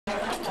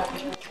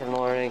Good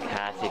morning,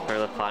 Cassie, for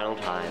the final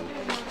time.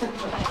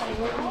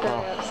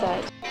 Very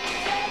upset.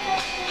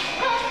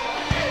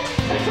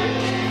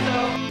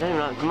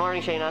 Good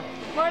morning, Shayna.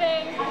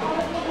 Morning.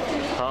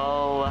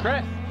 Oh,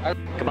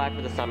 goodbye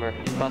for the summer.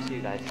 Bye, see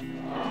you guys.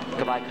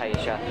 Goodbye,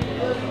 Kaisha.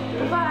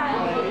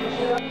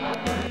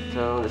 Goodbye.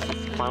 So this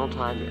is the final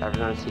time you're ever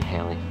going to see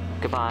Haley.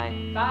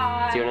 Goodbye.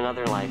 Bye. See you in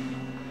another life.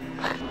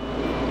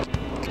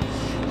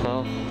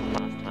 So,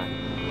 last time.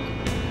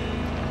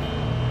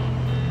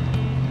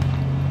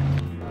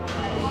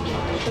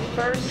 The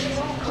first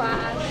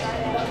class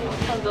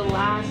of the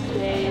last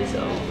day is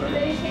over.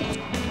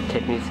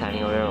 Tiffany's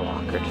hiding over in a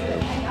locker too.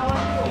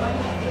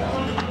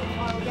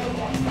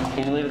 Can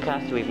you believe it,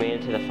 Cassie? We've made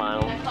it to the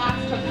final. That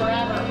class took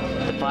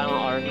forever. The final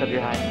arc of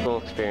your high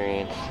school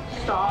experience.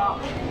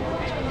 Stop.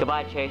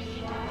 Goodbye, Chase.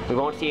 We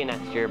won't see you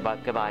next year,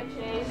 but goodbye.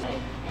 Chase.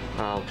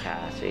 Oh,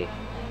 Cassie.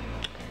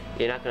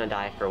 You're not gonna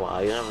die for a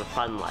while. You're gonna have a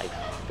fun life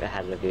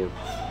ahead of you.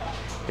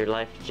 Your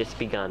life has just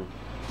begun.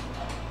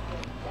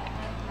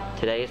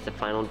 Today is the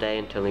final day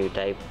until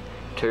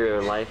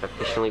your life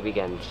officially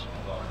begins.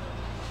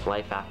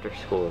 Life after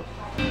school.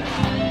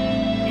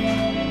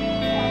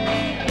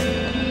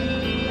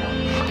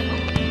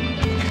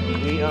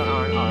 We are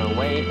on our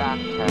way back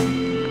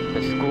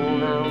to school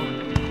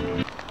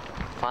now.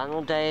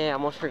 Final day, I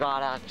almost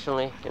forgot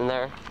actually in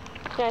there.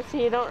 Yeah,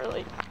 see, you don't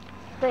really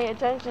pay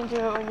attention to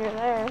it when you're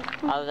there.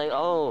 I was like,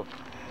 oh.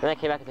 And then I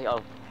came back and think,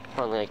 oh,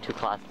 only like 2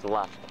 classes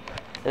left.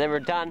 And then we're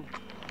done.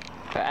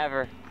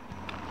 Forever.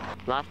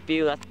 Last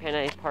view, that's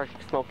Panet Park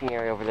smoking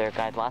area over there,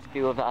 guys. Last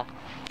view of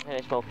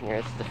Panet smoking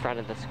area. This is the front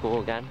of the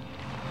school again.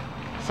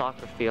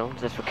 Soccer field.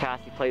 This is where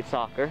Cassie played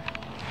soccer.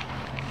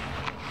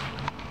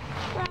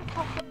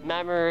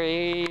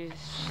 Memories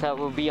that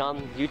will be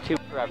on YouTube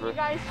forever. You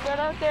guys stood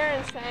out there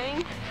and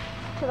sang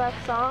to that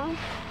song.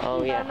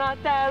 Oh yeah. I'm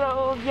not that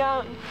old,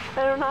 young,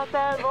 and I'm not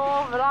that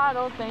old, but I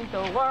don't think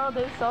the world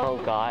is so. Oh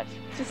gosh.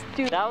 Just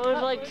do that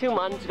was like 2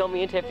 months ago,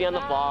 me and Tiffany on the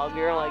vlog.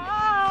 We were like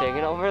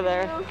singing over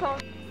there.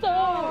 So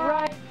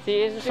right.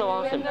 See, this is so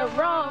awesome. The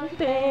wrong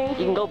thing. You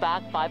can go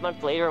back 5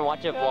 months later and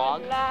watch a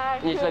vlog,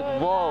 and you're just like,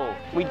 whoa,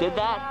 we did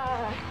that?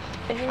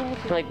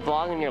 It's like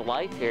vlogging your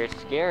life here, it's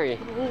scary.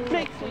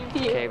 Makes me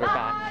feel. Okay, we're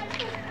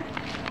back.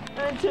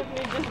 And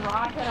Tiffany just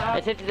rocking out.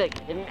 And Tiffany's like,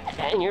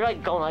 and you're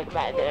like going like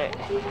that there.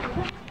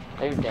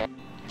 You're dead.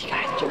 You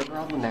guys, do you remember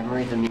all the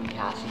memories of me and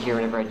Cassie here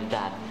whenever I did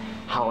that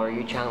How Are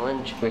You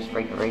challenge? It was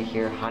right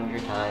here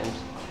 100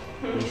 times.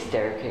 These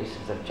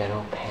staircases of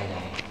General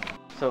Panet.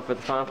 So for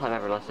the final time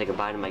ever, let's say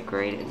goodbye to my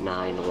grade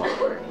 9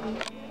 locker.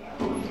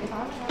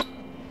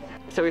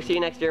 So we'll see you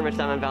next year, Miss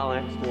Simon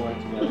Valor.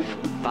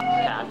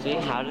 Cassie,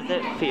 how does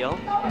it feel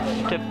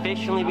to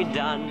officially be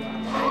done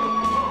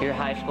your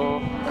high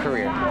school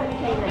career?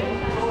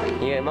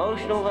 You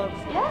emotional though?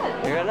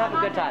 Yes. You're gonna have a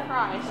good time.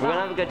 We're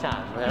gonna have a good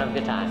time. We're gonna have a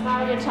good time. It's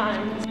not a good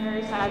time. It's a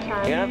very sad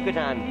time. You're gonna have a good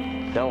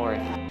time. Don't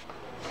worry.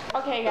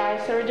 Okay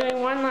guys, so we're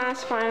doing one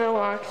last final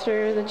walk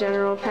through the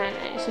General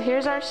Panet. So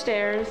here's our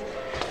stairs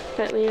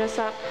that lead us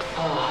up.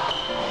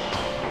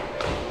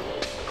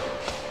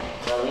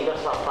 They'll lead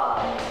us up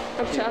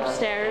to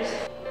upstairs.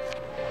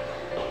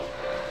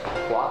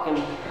 Walking.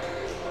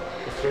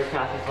 This is where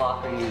Cassie's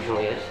locker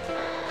usually is.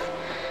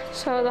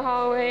 So the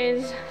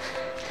hallways.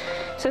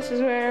 So this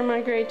is where my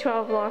grade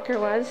 12 locker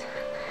was.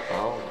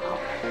 Oh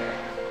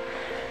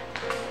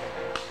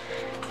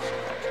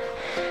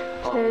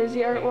wow. There's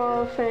the Art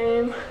Wall of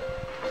Fame.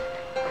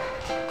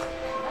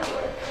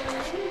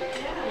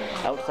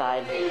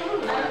 Outside.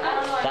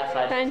 That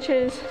side.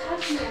 Benches.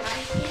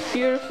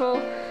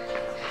 Beautiful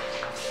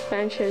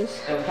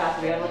benches.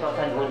 Cassie, we have to look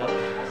outside the window.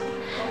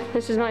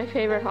 This is my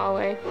favorite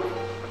hallway.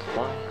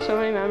 What? So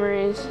many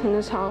memories in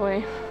this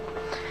hallway.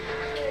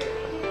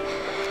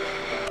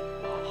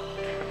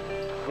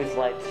 These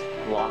lights,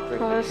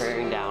 lockers are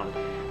tearing down.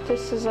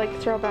 This is like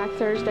Throwback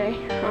Thursday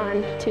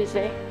on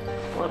Tuesday.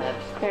 Whatever.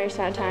 Very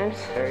sad times.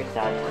 Very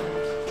sad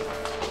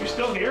times. You're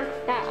still here?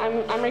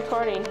 Yeah, I'm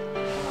recording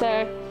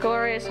the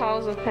glorious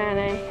halls of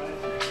Panet.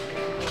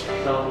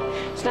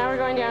 So now we're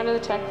going down to the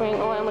tech wing.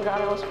 Oh my god,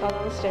 I almost fell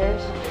down the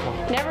stairs.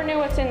 Never knew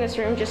what's in this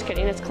room, just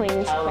kidding, it's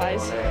cleaning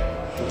supplies.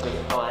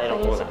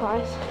 Cleaning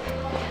supplies.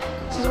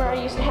 This is where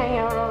I used to hang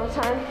out all the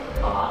time.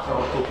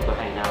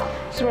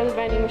 This is where the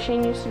vending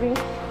machine used to be.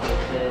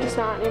 It's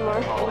not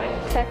anymore.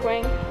 Tech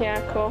wing,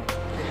 yeah, cool.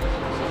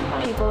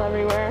 People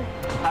everywhere.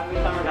 Happy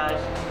summer,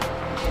 guys.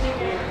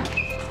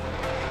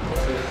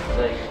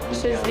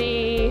 This is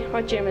the,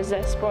 what gym is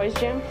this? Boys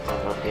gym?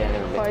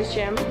 Boys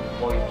gym.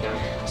 Boys gym.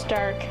 It's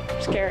dark,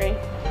 scary.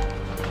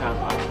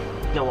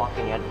 No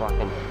walking yet,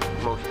 walking.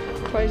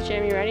 Motion. Boys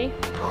gym, you ready?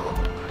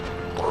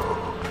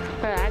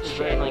 Oh, that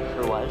shit.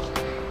 For what?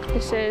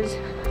 This is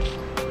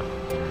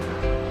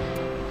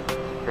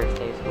first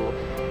day of school.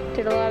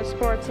 Did a lot of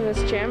sports in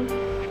this gym.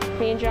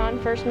 Me and John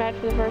first met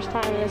for the first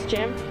time in this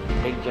gym.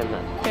 Big gym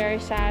then. Very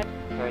sad.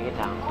 Tearing it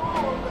down.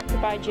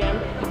 Goodbye, gym.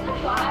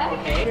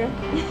 Okay.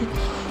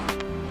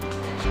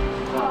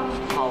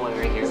 Hallway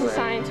right here. This is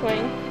science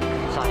wing.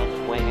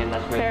 Science wing, and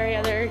that's Very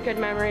other good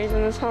memories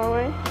in this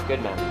hallway.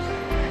 Good memories.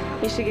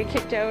 Used to get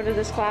kicked out of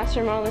this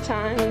classroom all the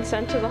time and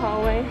sent to the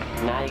hallway.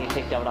 Now you get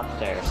kicked out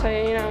upstairs. So,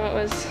 you know, it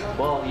was...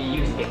 Well, you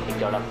used to get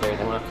kicked out upstairs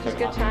and went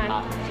upstairs. It was a good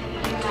time.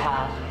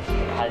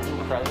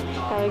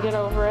 How to get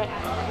over it.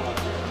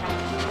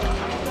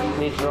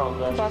 These are all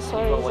the bus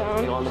loading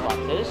zone. On the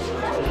buses.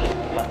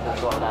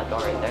 Buses go out that door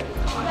right there.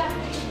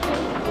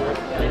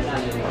 This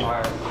is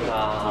our,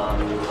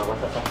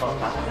 what's that called?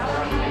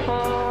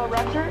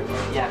 Record?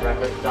 Yeah,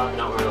 record stuff.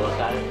 Not really look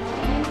at it.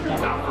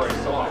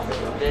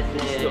 This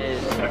is...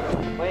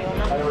 Wait,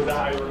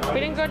 we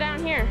didn't go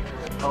down here.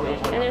 Oh,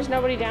 yeah. And there's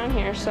nobody down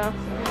here, so.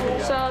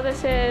 So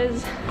this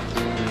is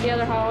the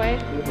other hallway.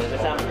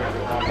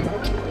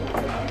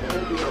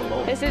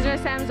 This is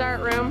Miss M's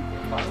art room.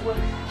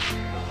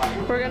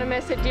 We're gonna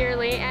miss it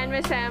dearly, and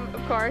Miss M,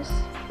 of course.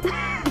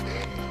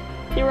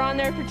 You were on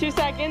there for 2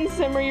 seconds,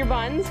 simmer your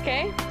buns,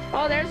 okay?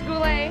 Oh, there's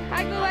Goulet.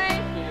 Hi,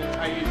 Goulet.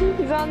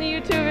 He's on the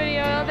YouTube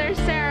video. Oh, there's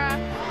Sarah,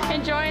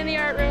 enjoying the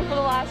art room for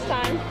the last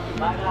time.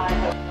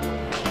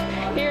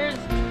 Here's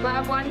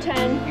Lab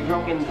 110. You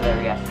broke into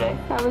there yesterday.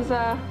 That was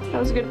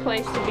a good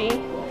place to be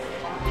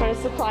when a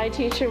supply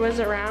teacher was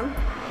around.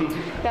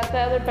 Got the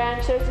other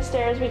bench. There's the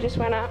stairs we just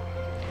went up.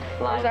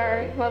 There's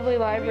our lovely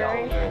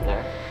library.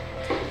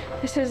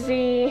 This is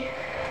the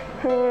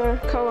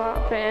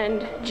co-op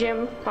and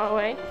gym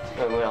hallway.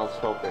 And we all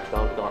smokers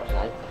go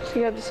outside. So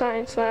you got the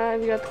science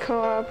lab, you got the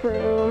co-op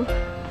room,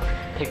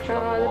 Picture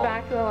on the wall.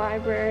 back of the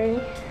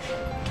library.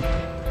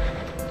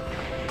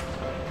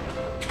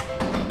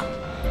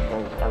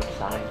 And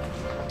outside.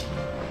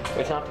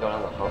 We have to go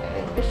down the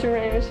hallway. Mr.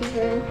 Ramos'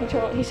 room.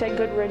 He said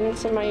good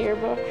riddance in my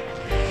yearbook.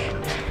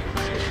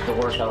 The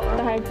workout room.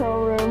 The high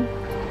pro room.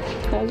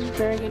 That was a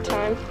very good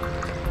time.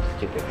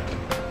 Stupid.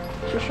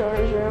 Mr.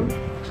 Shorter's room.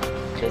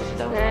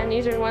 And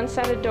these are one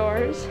set of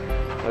doors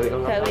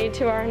that lead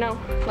to our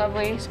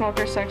lovely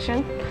smoker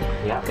section.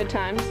 Yeah. Good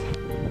times.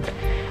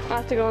 I'll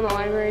have to go in the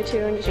library too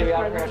and just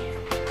record them.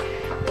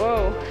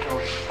 Whoa.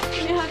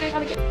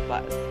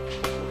 Bye.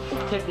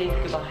 Tiffany,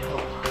 goodbye.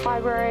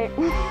 Library.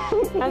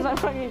 As I'm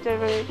fucking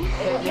Tiffany.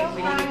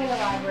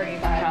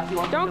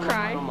 Don't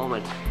cry.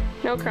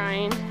 No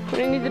crying. We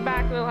don't need the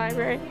back of the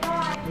library.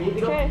 We need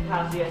to go,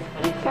 Cassie.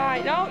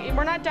 Bye. No,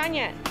 we're not done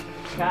yet.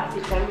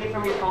 Cassie, send me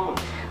from your phone.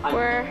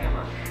 Where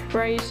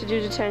I used to do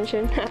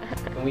detention.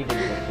 And we did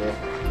this here.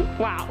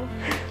 Wow.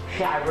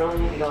 Yeah, I really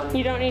need to go.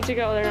 You don't need to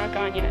go, they're not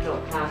gone yet. No,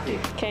 Cassie.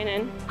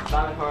 Kanan.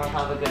 Bye, Carl.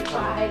 Have a good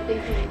time.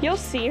 You'll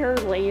see her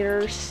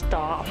later.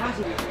 Stop.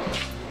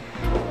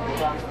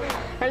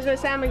 There's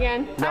Miss Sam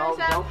again. No,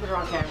 don't put her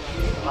on camera.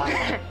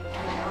 Bye.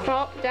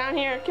 Oh, down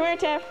here. Come here,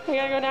 Tiff. We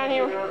gotta go down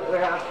here.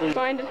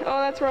 Oh,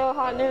 that's where all the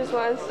hot news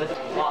was.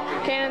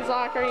 Kanan's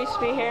locker used to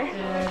be here.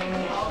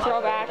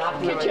 Throwback.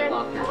 Kitchen.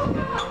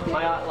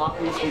 My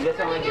locker used to be this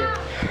one right here.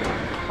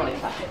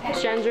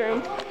 It's Jen's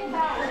room.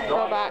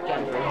 Throwback.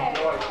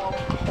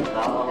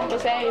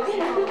 Miss A's.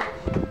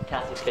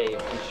 Cassie's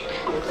fave.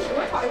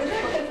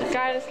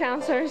 Guidance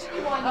counselors.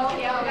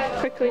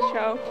 Quickly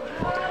show.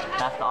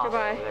 That's the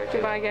Goodbye.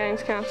 Goodbye,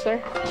 guidance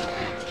counselor.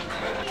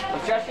 I'm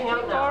stressing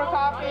out now.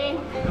 Photocopy.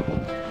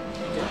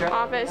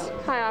 Office.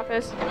 Hi,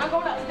 office. I'm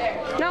going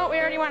upstairs. No, we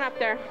already went up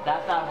there.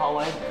 That's that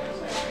hallway.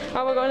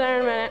 Oh, we'll go there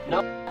in a minute.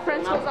 Nope.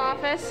 Principal's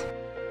office.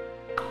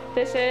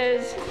 This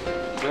is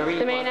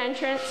the main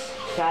entrance.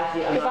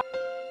 Cassie, I'm not.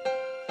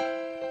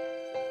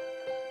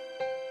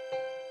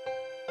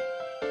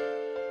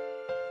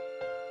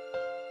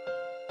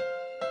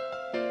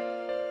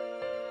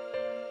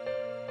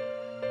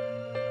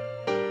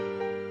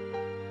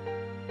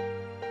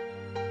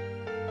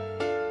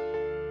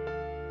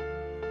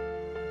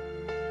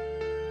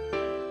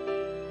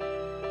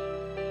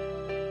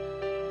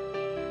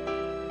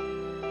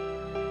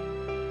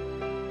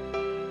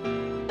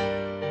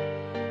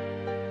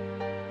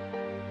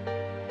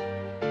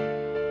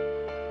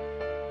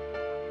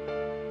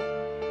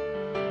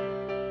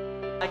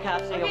 Bye,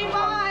 Cassie. Okay,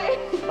 bye.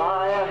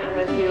 Bye. I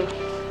miss you.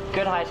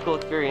 Good high school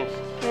experience.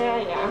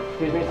 Yeah.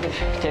 Excuse me,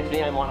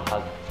 Tiffany. I want a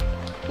hug.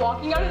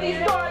 Walking out of these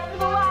doors for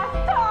the last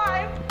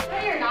time. No,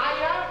 you're not.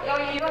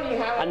 You don't even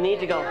have it. I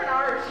need to go. You're an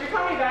artist. You're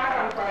coming back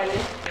on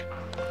Friday.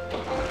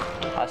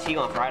 I'll see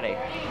you on Friday.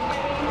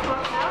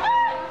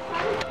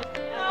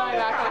 Coming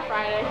back on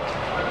Friday.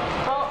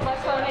 Oh,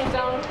 bus loading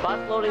zone.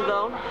 Bus loading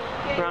zone.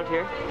 Around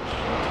here.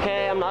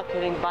 Okay, I'm not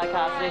kidding. Bye,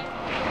 Cassie.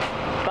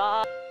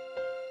 Bye.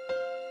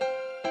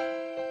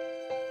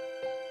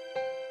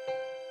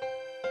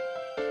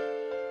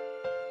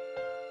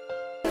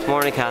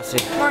 Morning,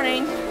 Cassie.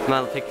 Morning.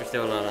 My picture's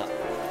still not up.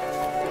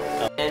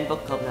 And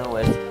book club now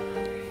with.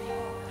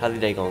 How's your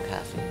day going,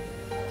 Cassie?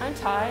 I'm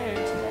tired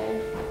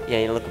today. Yeah,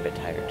 you look a bit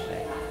tired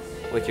today.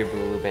 With your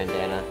blue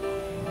bandana.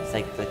 It's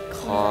like the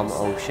calm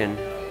ocean.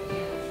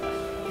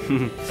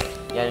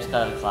 Yeah, I just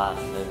got out of class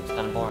and it's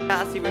kind of boring.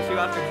 Cassie, wish you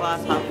after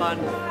class. Have fun.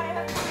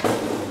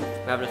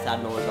 We're having a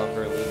sad moment about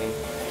her leaving.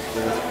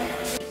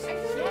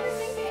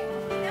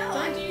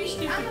 Don't do your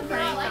stupid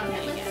prank on me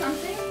again.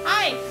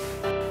 Hi!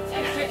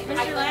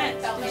 Mr.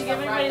 Lance, did you give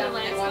everybody the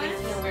Lance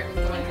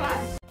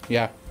list?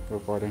 Yeah,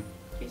 recording.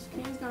 Okay, so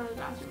Kane's going to the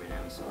bathroom right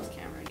now, so let's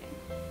camera again.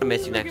 I'll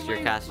miss you next year,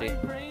 Cassie.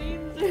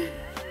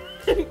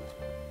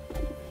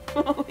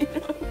 Oh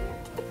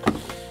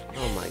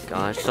my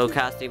gosh. So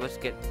Cassie, let's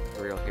get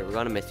real here. We're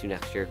gonna miss you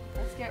next year.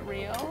 Let's get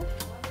real.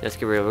 Let's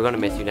get real. We're gonna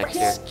miss you next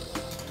year.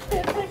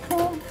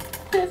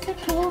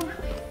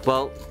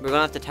 Well, we're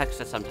gonna have to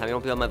text us sometime. You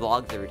won't be on my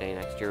vlogs every day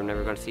next year. We're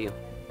never gonna see you.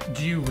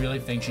 Do you really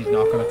think she's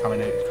not gonna come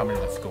into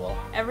the school?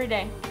 Every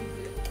day.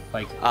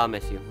 Like, I'll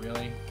miss you.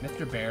 Really?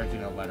 Mr. Bear's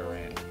gonna let her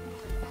in.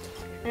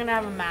 I'm gonna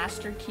have a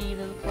master key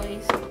to the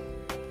place.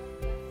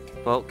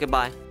 Well,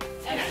 goodbye.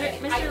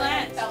 Mr.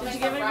 Lance, did you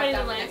give everybody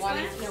the Lance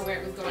wanted to know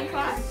where it was going.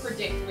 I could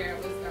predict where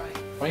it was going.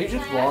 Why don't you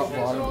just walk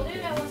What?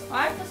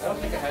 I don't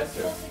think it has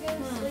to.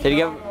 Did you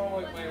give?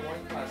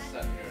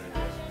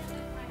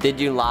 Did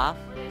you laugh?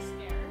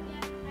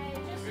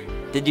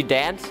 Did you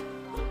dance?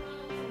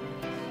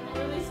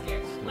 Really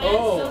scared. Lance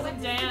Oh.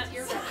 doesn't dance.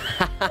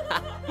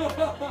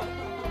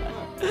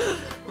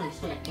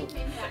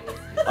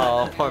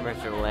 Oh, poor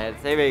Mr.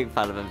 Lance. They make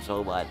fun of him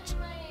so much.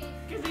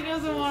 Because he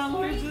doesn't want to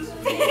lose his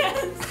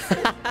pants.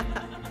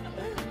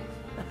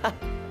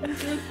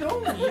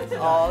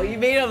 Oh, you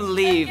made him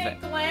leave.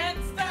 Lance.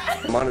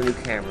 I'm on a new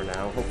camera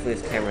now. Hopefully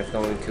this camera is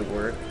going to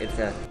work. It's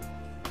a...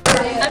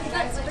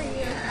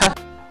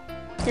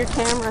 Your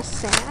camera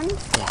sand?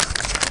 Yeah.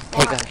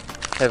 Hey guys.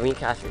 Hey, we need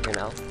Cassie here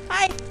now.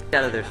 Hi. Get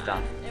out of their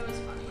stuff. It was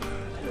funny.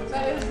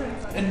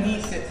 And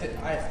he sits it.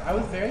 I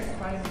was very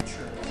surprised and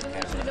sure.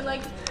 Should have been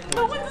like,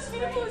 no one's as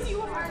beautiful as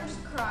you are.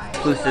 Just cry.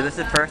 Lucy, this is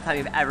the first time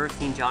you've ever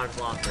seen John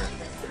Blocker.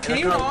 Can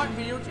you not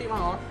videotape my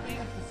locker? It's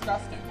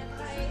disgusting.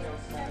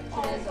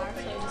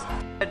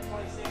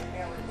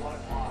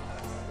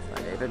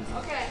 Bye, David.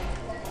 Okay.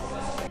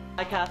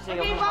 Bye, Cassie.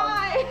 Okay,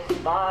 bye.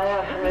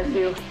 Bye, I miss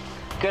you.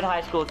 Good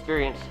high school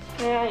experience.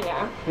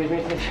 Yeah.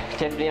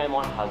 Tiffany, I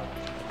want a hug.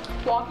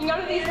 Walking out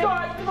of these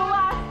doors for the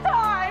last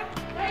time.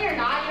 No, you're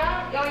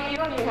not. You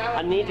don't even have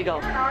I need to go.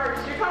 You're an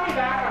artist. You're coming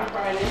back on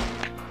Friday.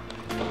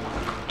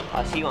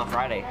 I'll see you on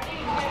Friday. Coming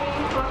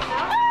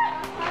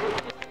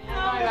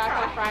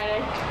back on Friday.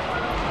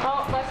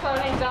 Oh, bus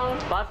loading zone.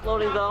 Bus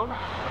loading zone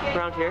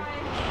around here.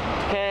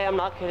 Okay, I'm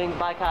not kidding.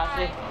 Bye,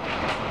 Cassie.